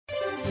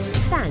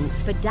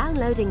Thanks for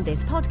downloading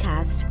this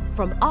podcast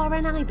from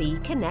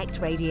RNIB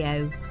Connect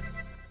Radio.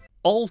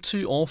 All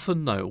too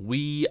often now,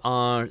 we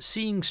are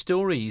seeing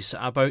stories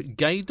about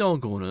guide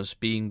dog owners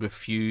being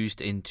refused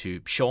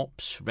into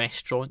shops,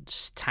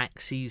 restaurants,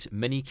 taxis,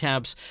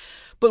 minicabs.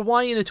 But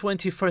why in the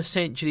 21st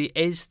century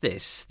is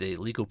this? The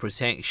legal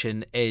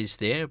protection is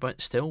there,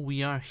 but still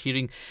we are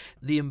hearing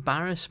the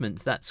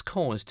embarrassment that's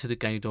caused to the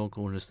guide dog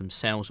owners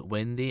themselves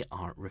when they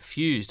are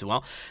refused.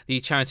 Well, the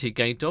charity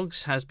Guide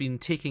Dogs has been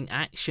taking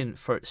action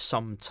for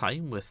some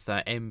time with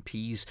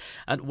MPs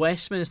at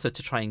Westminster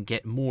to try and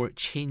get more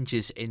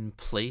changes in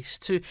place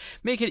to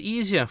make it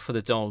easier for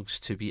the dogs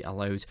to be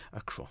allowed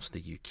across the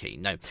UK.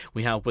 Now,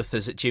 we have with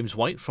us James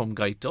White from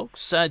Guide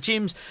Dogs.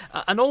 James,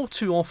 an all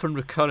too often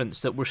recurrence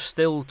that we're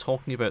still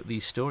talking about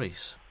these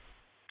stories.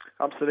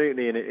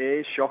 Absolutely, and it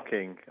is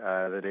shocking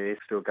that it is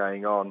still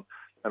going on.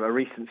 A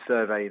recent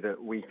survey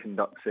that we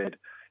conducted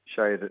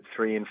showed that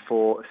 3 in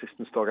 4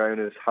 assistance dog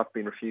owners have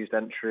been refused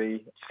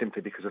entry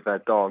simply because of their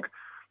dog.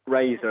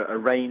 Raised a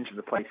range of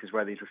the places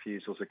where these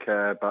refusals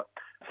occur, but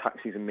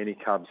taxis and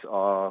minicabs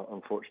are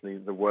unfortunately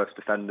the worst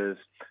offenders.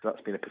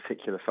 That's been a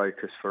particular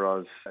focus for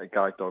us at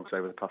Guide Dogs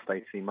over the past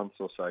 18 months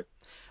or so.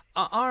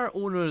 Are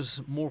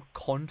owners more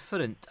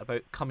confident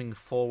about coming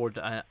forward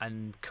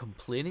and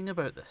complaining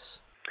about this?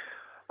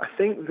 I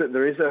think that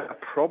there is a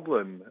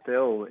problem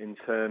still in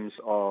terms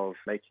of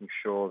making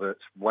sure that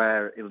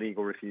where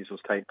illegal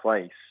refusals take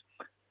place,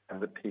 and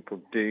that people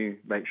do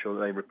make sure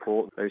that they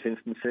report those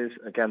instances.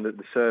 Again, the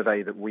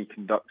survey that we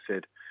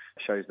conducted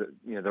shows that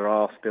there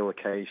are still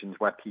occasions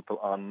where people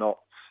are not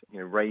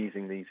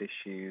raising these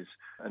issues,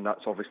 and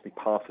that's obviously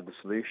part of the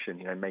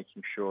solution.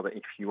 Making sure that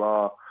if you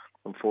are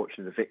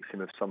unfortunately the victim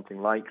of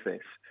something like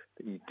this,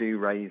 that you do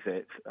raise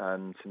it,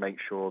 and to make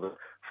sure that,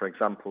 for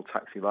example,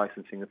 taxi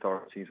licensing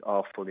authorities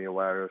are fully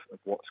aware of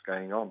what's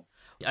going on.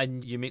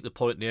 And you make the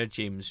point there,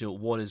 James,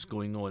 what is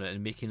going on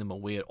and making them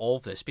aware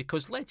of this,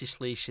 because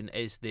legislation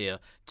is there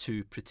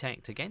to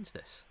protect against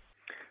this.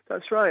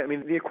 That's right. I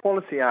mean, the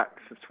Equality Act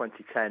of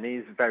 2010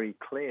 is very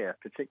clear,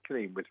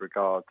 particularly with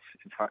regards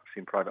to taxi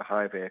and private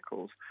hire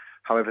vehicles.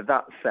 However,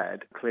 that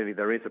said, clearly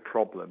there is a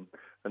problem,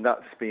 and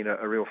that's been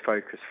a real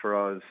focus for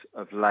us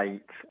of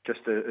late.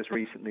 Just as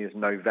recently as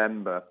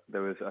November,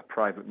 there was a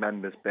private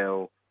member's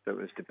bill that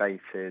was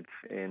debated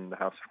in the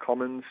House of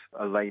Commons.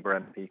 A Labour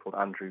MP called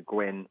Andrew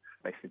Gwynn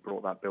basically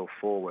brought that bill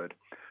forward.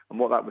 And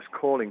what that was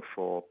calling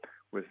for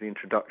was the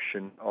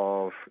introduction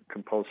of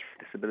compulsory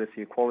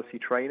disability equality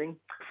training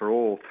for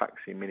all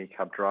taxi and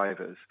minicab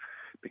drivers,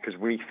 because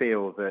we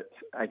feel that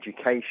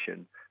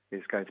education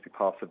is going to be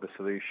part of the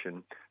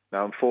solution.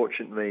 Now,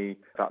 unfortunately,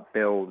 that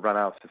bill ran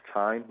out of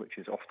time, which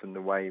is often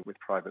the way with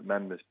private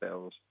members'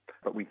 bills.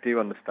 But we do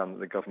understand that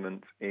the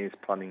government is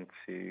planning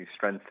to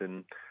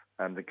strengthen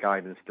the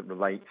guidance that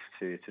relates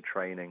to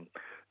training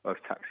of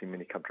taxi and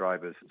minicab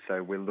drivers.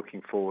 So we're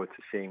looking forward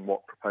to seeing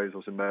what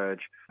proposals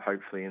emerge,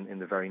 hopefully in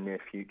the very near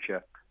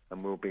future,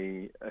 and we'll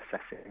be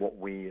assessing what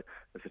we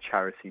as a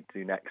charity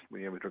do next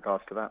with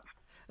regards to that.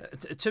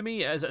 To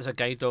me, as a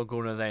guide dog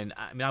owner then,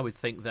 I would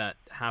think that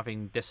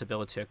having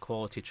disability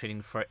equality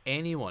training for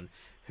anyone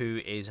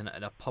who is in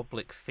a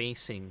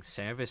public-facing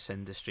service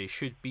industry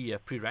should be a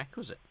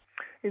prerequisite.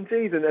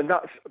 Indeed, and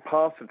that's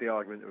part of the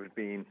argument that we've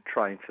been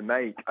trying to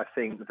make. I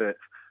think that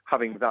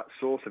having that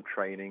sort of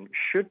training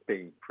should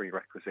be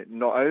prerequisite,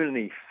 not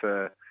only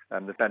for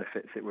the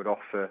benefits it would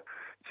offer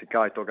to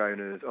guide dog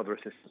owners, other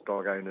assistance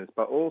dog owners,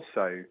 but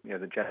also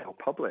the general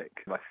public.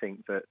 I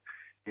think that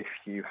if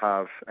you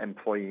have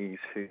employees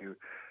who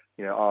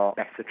are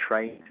better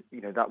trained,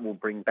 that will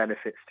bring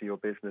benefits to your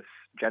business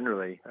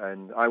generally.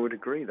 And I would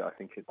agree that I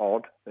think it's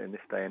odd that in this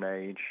day and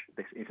age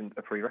this isn't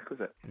a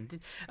prerequisite.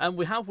 Indeed. And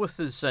we have with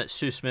us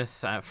Sue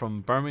Smith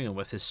from Birmingham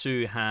with us.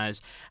 Sue has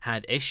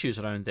had issues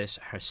around this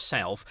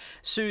herself.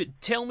 Sue,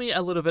 tell me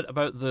a little bit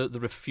about the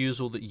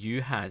refusal that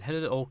you had. How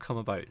did it all come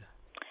about?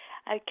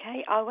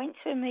 Okay, I went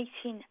to a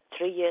meeting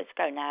 3 years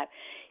ago now.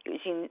 It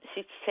was in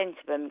city centre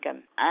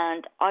Birmingham,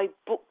 and I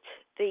booked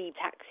the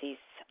taxis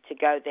to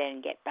go there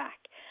and get back.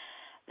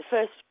 The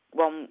first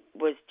one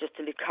was just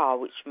a little car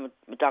which my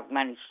dog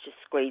managed to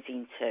squeeze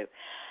into,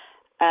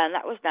 and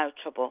that was no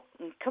trouble.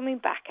 And coming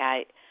back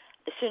out,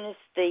 as soon as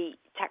the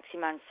taxi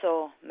man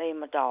saw me and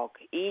my dog,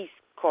 he's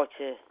quite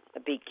a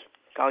big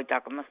guide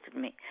dog, I must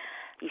admit,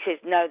 he says,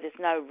 no, there's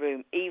no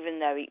room, even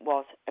though it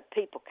was a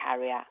people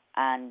carrier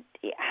and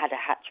it had a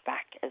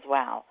hatchback as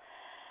well.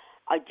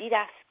 I did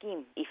ask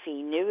him if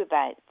he knew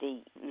about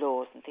the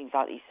laws and things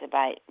like this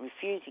about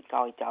refusing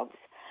guide dogs,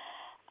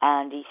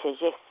 and he says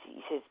yes.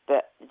 He says,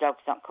 but the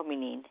dog's not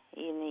coming in.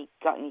 And he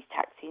got in his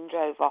taxi and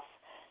drove off,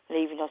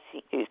 leaving us.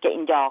 It was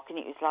getting dark and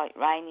it was like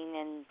raining,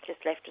 and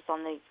just left us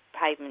on the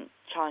pavement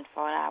trying to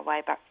find our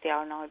way back to the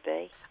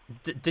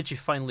RNIB. Did you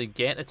finally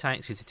get a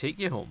taxi to take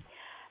you home?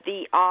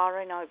 The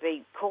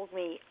RNIB called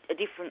me a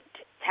different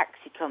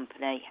taxi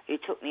company who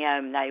took me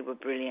home. They were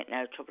brilliant,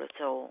 no trouble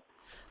at all.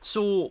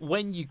 So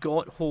when you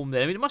got home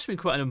there, I mean, it must have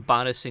been quite an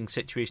embarrassing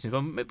situation,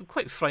 maybe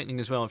quite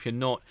frightening as well if you're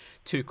not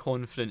too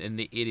confident in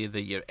the area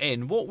that you're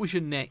in. What was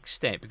your next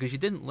step? Because you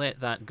didn't let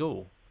that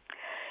go.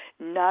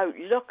 No,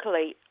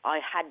 luckily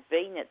I had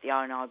been at the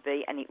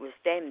RNIB and it was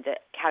them that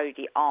carried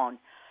it on.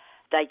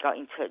 They got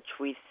in touch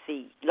with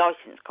the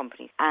licence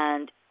companies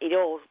and it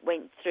all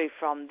went through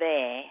from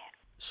there.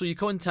 So you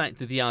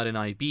contacted the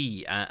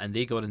RNIB and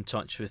they got in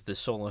touch with the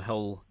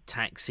Solihull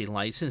Taxi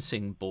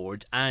Licensing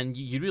Board, and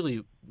you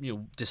really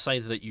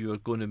decided that you were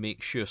going to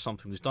make sure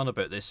something was done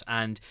about this,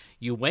 and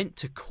you went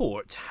to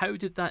court. How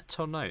did that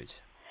turn out?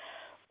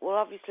 Well,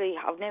 obviously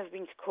I've never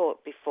been to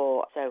court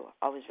before, so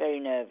I was very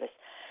nervous.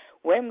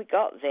 When we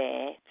got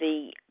there,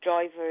 the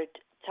driver had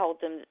told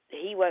them that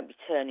he won't be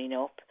turning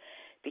up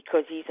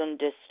because he's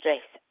under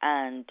stress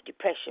and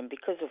depression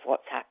because of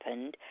what's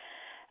happened.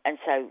 And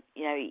so,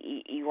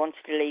 he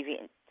wanted to leave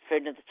it for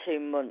another 2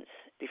 months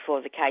before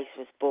the case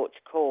was brought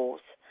to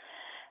court.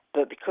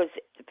 But because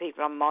the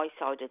people on my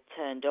side had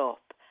turned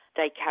up,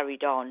 they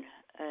carried on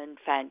and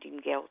found him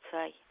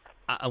guilty.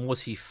 And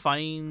was he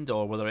fined,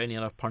 or were there any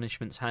other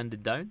punishments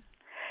handed down?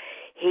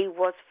 He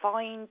was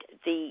fined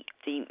the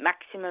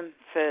maximum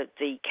for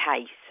the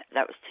case,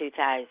 that was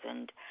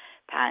 £2,000,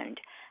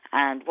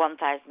 and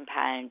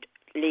 £1,000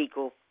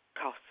 legal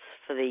costs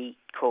for the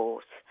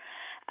court.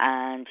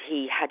 And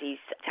he had his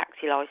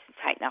taxi licence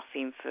taken off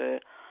him for, I'm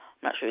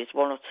not sure, it was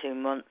 1 or 2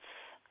 months.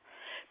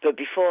 But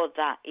before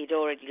that, he'd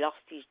already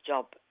lost his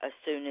job. As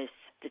soon as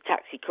the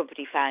taxi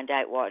company found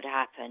out what had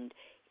happened,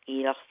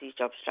 he lost his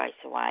job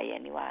straight away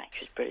anyway,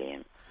 which was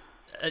brilliant.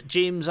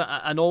 James,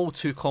 an all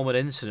too common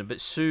incident,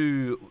 but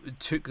Sue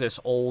took this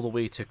all the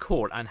way to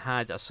court and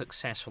had a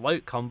successful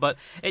outcome, but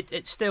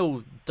it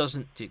still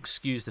doesn't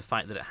excuse the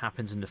fact that it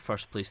happens in the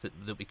first place, that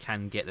we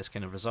can get this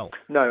kind of result.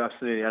 No,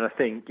 absolutely, and I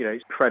think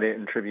it's credit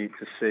and tribute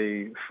to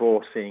Sue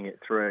for seeing it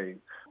through.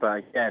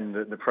 But again,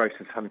 the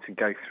process of having to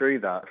go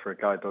through that for a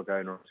guide dog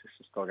owner or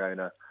assistance dog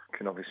owner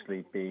can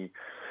obviously be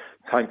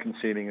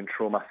time-consuming and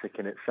traumatic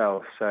in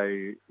itself. So,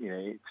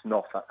 it's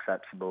not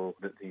acceptable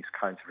that these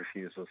kinds of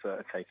refusals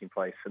are taking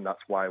place, and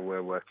that's why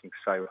we're working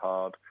so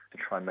hard to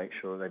try and make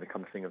sure they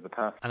become a thing of the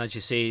past. And as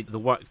you say, the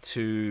work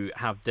to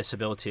have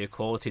disability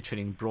equality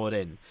training brought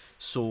in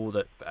so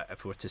that,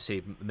 if we were to say,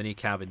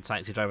 minicab and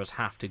taxi drivers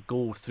have to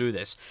go through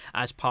this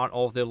as part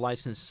of their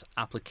licence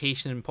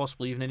application and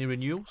possibly even any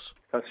renewals?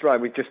 That's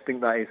right. We just think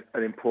that is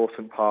an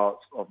important part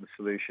of the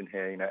solution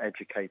here,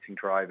 educating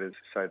drivers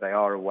so they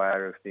are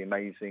aware of the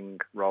amazing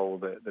role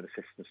that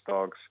assistance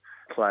dogs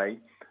play,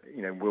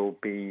 will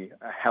be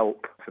a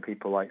help for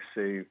people like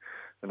Sue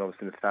and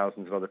obviously the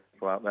thousands of other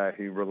people out there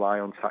who rely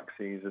on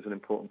taxis as an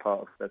important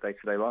part of their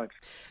day-to-day lives.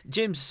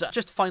 James,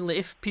 just finally,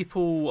 if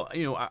people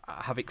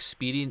have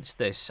experienced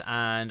this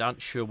and aren't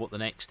sure what the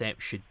next step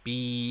should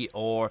be,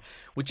 or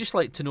would just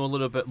like to know a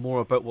little bit more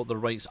about what their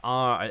rights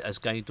are as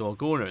guide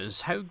dog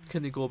owners, how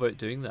can they go about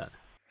doing that?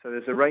 So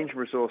there's a range of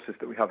resources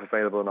that we have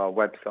available on our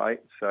website.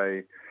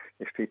 So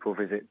if people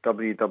visit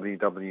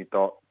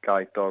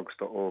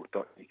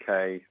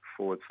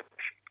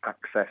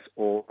www.guidedogs.org.uk/access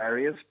all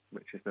areas,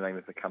 which is the name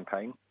of the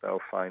campaign, they'll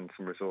find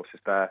some resources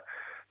there.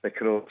 They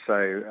can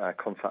also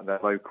contact their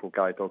local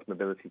guide dog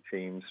mobility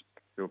teams,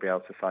 who will be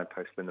able to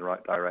signpost them in the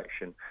right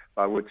direction.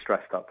 But I would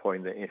stress that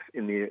point that if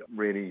in the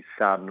really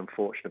sad and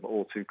unfortunate but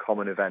all too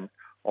common event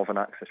of an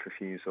access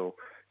refusal,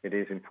 it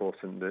is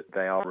important that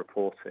they are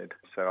reported.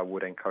 So I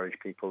would encourage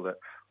people that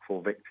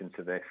fall victim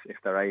to this, if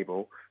they're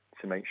able,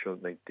 to make sure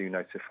that they do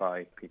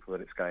notify people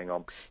that it's going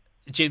on.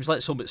 James,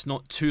 let's hope it's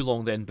not too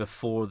long then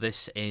before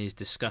this is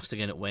discussed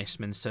again at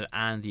Westminster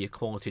and the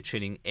equality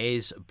training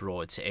is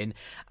brought in.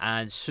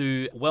 And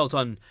Sue, well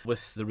done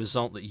with the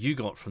result that you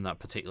got from that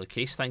particular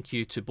case. Thank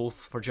you to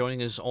both for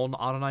joining us on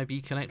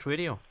RNIB Connect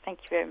Radio.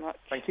 Thank you very much.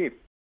 Thank you.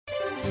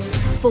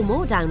 For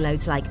more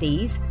downloads like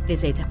these,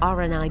 visit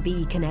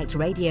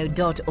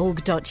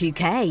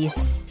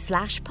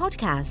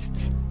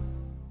rnibconnectradio.org.uk/podcasts.